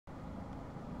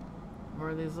More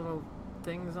of these little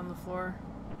things on the floor.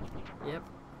 Yep.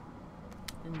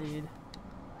 Indeed.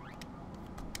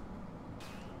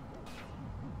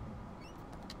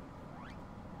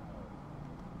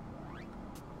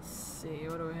 Let's see,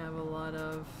 what do we have a lot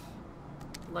of?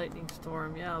 Lightning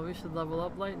Storm. Yeah, we should level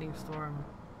up Lightning Storm.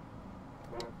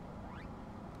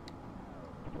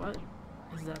 What?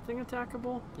 Is that thing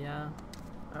attackable? Yeah.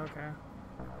 Okay.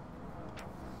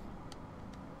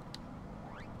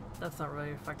 That's not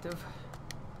really effective.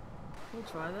 We'll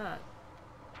try that.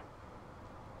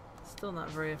 Still not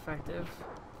very effective.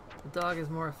 The dog is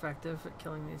more effective at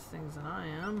killing these things than I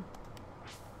am.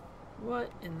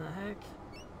 What in the heck?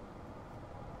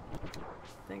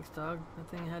 Thanks, dog. That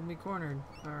thing had me cornered.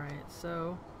 Alright,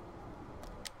 so...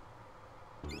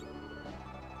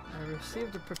 I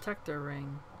received a protector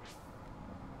ring.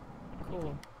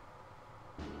 Cool.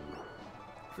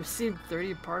 Received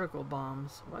 30 particle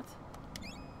bombs. What?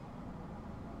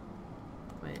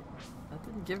 Wait, that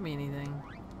didn't give me anything.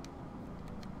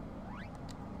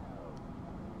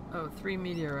 Oh, 3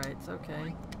 meteorites,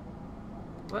 okay.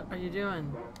 What are you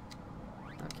doing?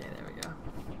 Okay, there we go.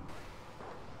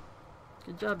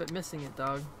 Good job at missing it,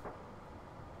 dog.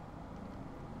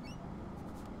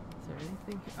 Is there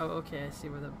anything? Oh, okay, I see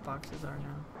where the boxes are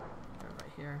now. They're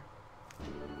right here.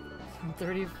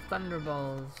 30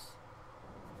 thunderballs.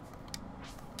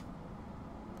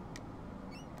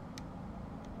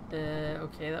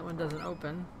 Okay, that one doesn't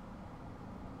open.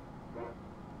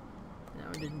 No,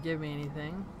 it didn't give me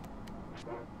anything.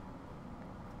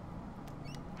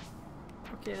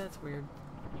 Okay, that's weird.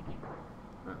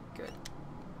 Oh, good.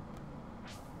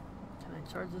 Can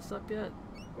I charge this up yet?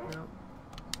 Nope.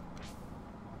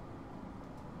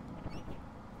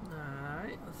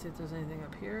 Alright, let's see if there's anything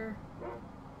up here.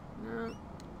 No.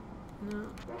 No,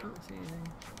 I don't see anything.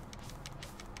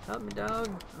 Help me, dog.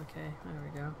 Okay, there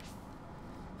we go.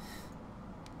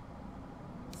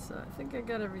 So I think I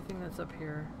got everything that's up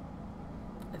here.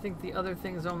 I think the other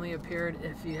things only appeared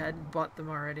if you hadn't bought them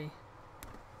already.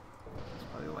 That's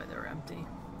probably why they're empty.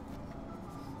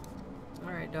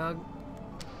 Alright, dog.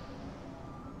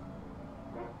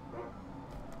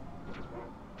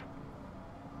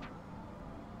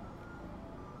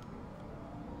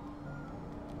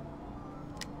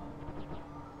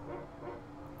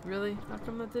 Really? How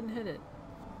come that didn't hit it?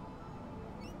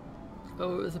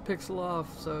 Oh, it was a pixel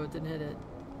off, so it didn't hit it.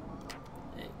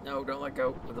 Hey, no, don't let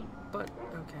go of the butt.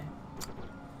 Okay.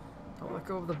 Don't let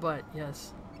go of the butt,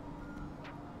 yes.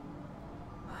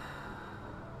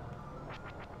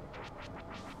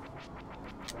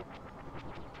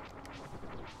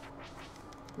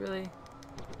 Really?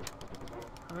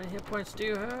 How many hit points do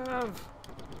you have?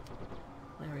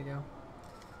 There we go.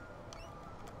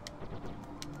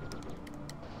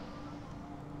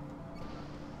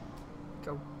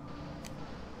 Go.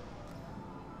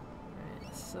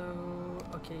 Alright, so...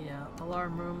 okay, yeah.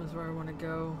 Alarm room is where I want to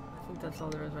go. I think that's all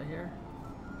there is right here.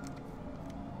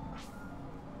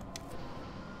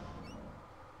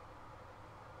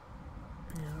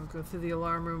 Yeah, we'll go through the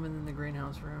alarm room and then the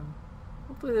greenhouse room.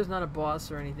 Hopefully there's not a boss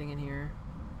or anything in here.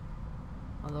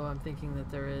 Although I'm thinking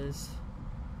that there is.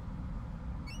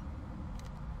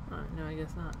 No, I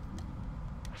guess not.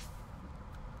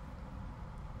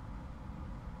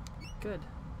 Good.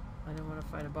 I didn't want to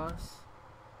fight a boss.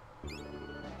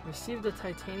 Received a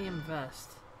titanium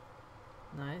vest.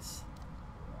 Nice.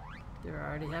 Do I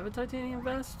already have a titanium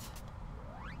vest?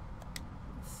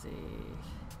 Let's see.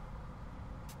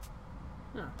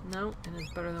 Oh, no, and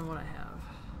it's better than what I have.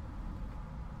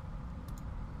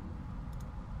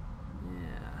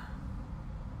 Yeah.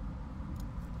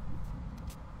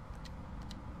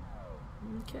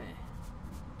 Okay.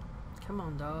 Come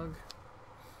on, dog.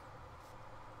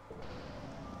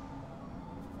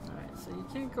 Alright, so you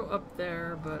can't go up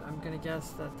there, but I'm gonna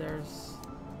guess that there's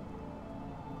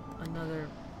another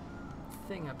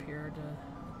thing up here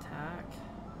to attack.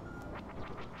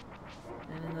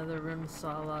 And another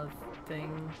Rimsala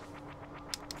thing.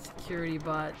 Security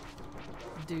bot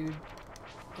dude.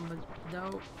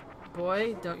 No.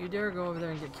 Boy, don't you dare go over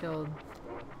there and get killed.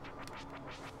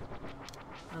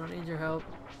 I don't need your help.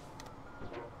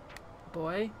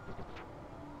 Boy.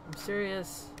 I'm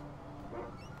serious.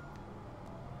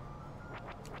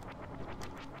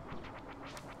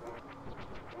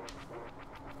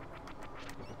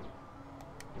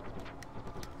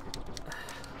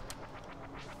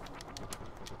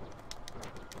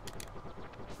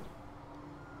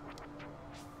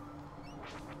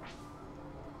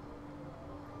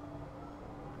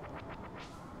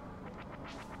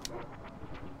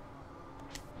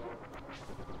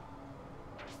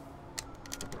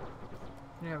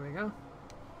 There we go.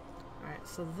 Alright,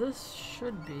 so this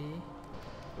should be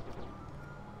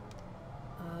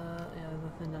Yeah,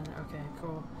 nothing done there. Okay,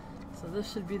 cool. So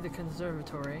this should be the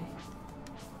conservatory.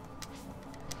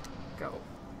 Go.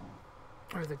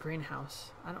 Or the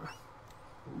greenhouse. I don't know.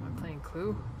 Am I playing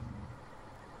Clue?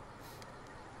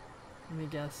 Let me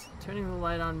guess. Turning the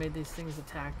light on made these things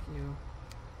attack you.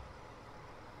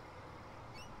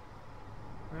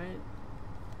 Right?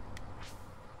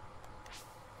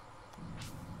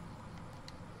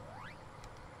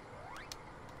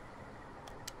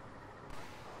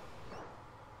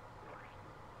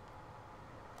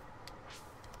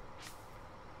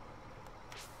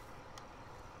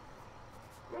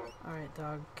 Alright,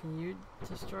 dog. Can you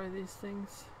destroy these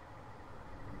things?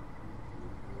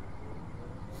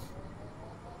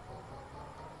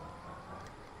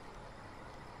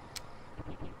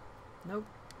 Nope.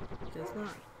 Guess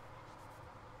not.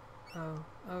 Oh,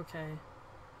 okay.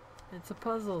 It's a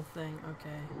puzzle thing.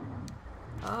 Okay.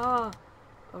 Ah!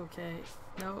 Okay.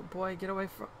 No, boy, get away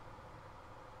from...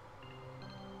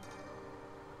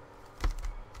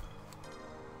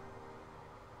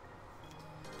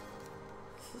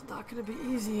 This is not gonna be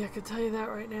easy, I can tell you that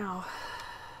right now.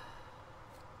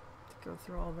 To go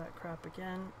through all that crap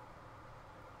again.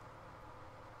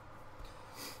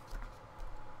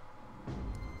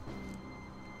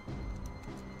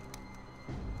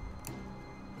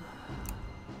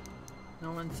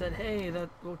 No one said, hey, that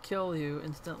will kill you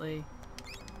instantly.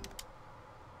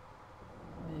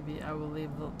 Maybe I will leave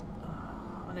the...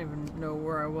 I don't even know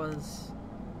where I was.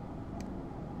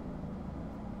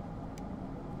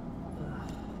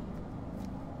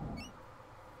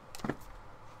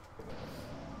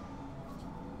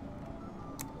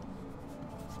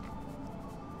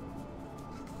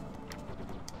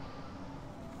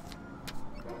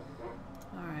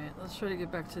 Alright, let's try to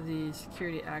get back to the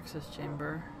security access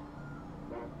chamber.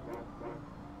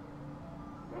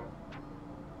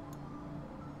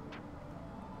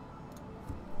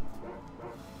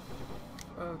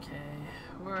 Okay,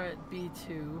 we're at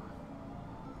B2.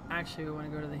 Actually, we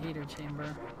want to go to the heater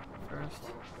chamber first.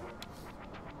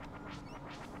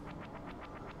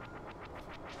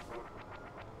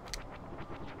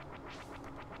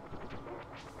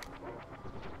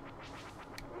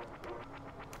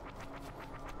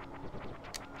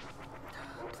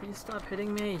 Please stop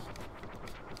hitting me.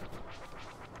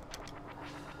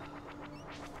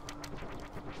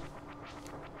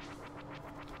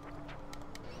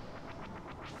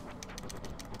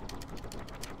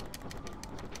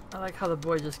 I like how the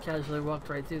boy just casually walked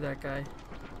right through that guy.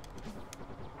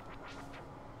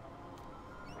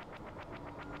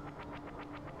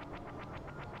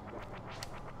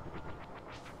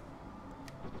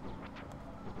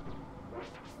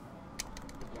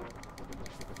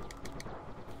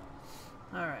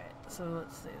 Alright, so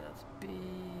let's see, that's B...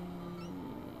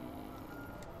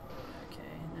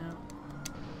 Okay, now...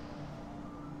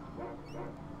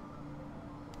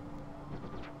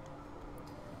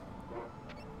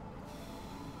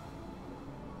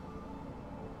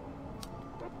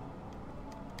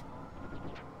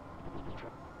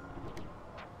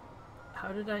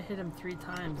 How did I hit him 3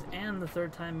 times and the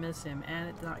 3rd time miss him and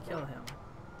it did not kill him?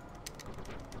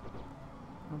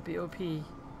 Don't be OP.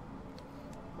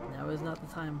 Now is not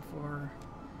the time for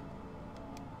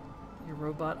your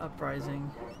robot uprising.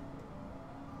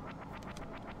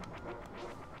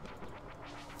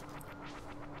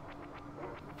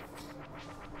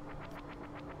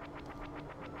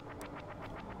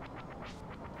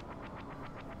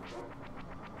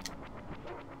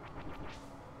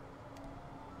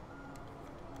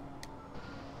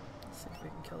 See if we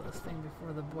can kill this thing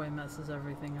before the boy messes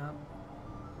everything up.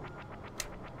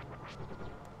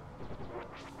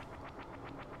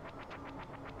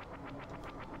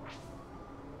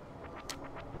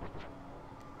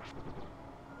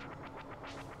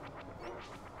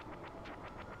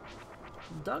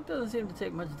 The dog doesn't seem to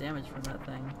take much damage from that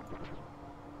thing.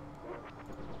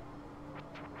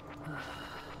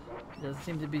 It doesn't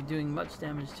seem to be doing much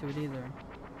damage to it either.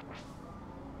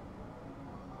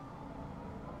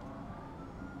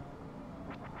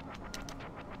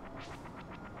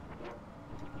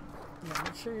 Yeah,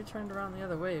 make sure you're turned around the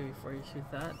other way before you shoot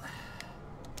that.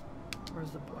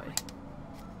 Where's the boy?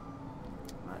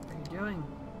 What are you doing?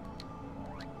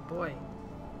 Boy.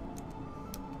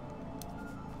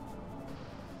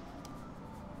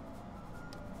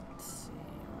 Let's see,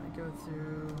 I want to go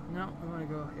through... No, we want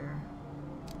to go here.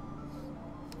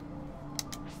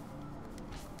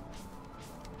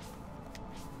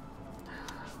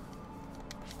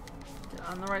 Get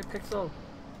on the right pixel.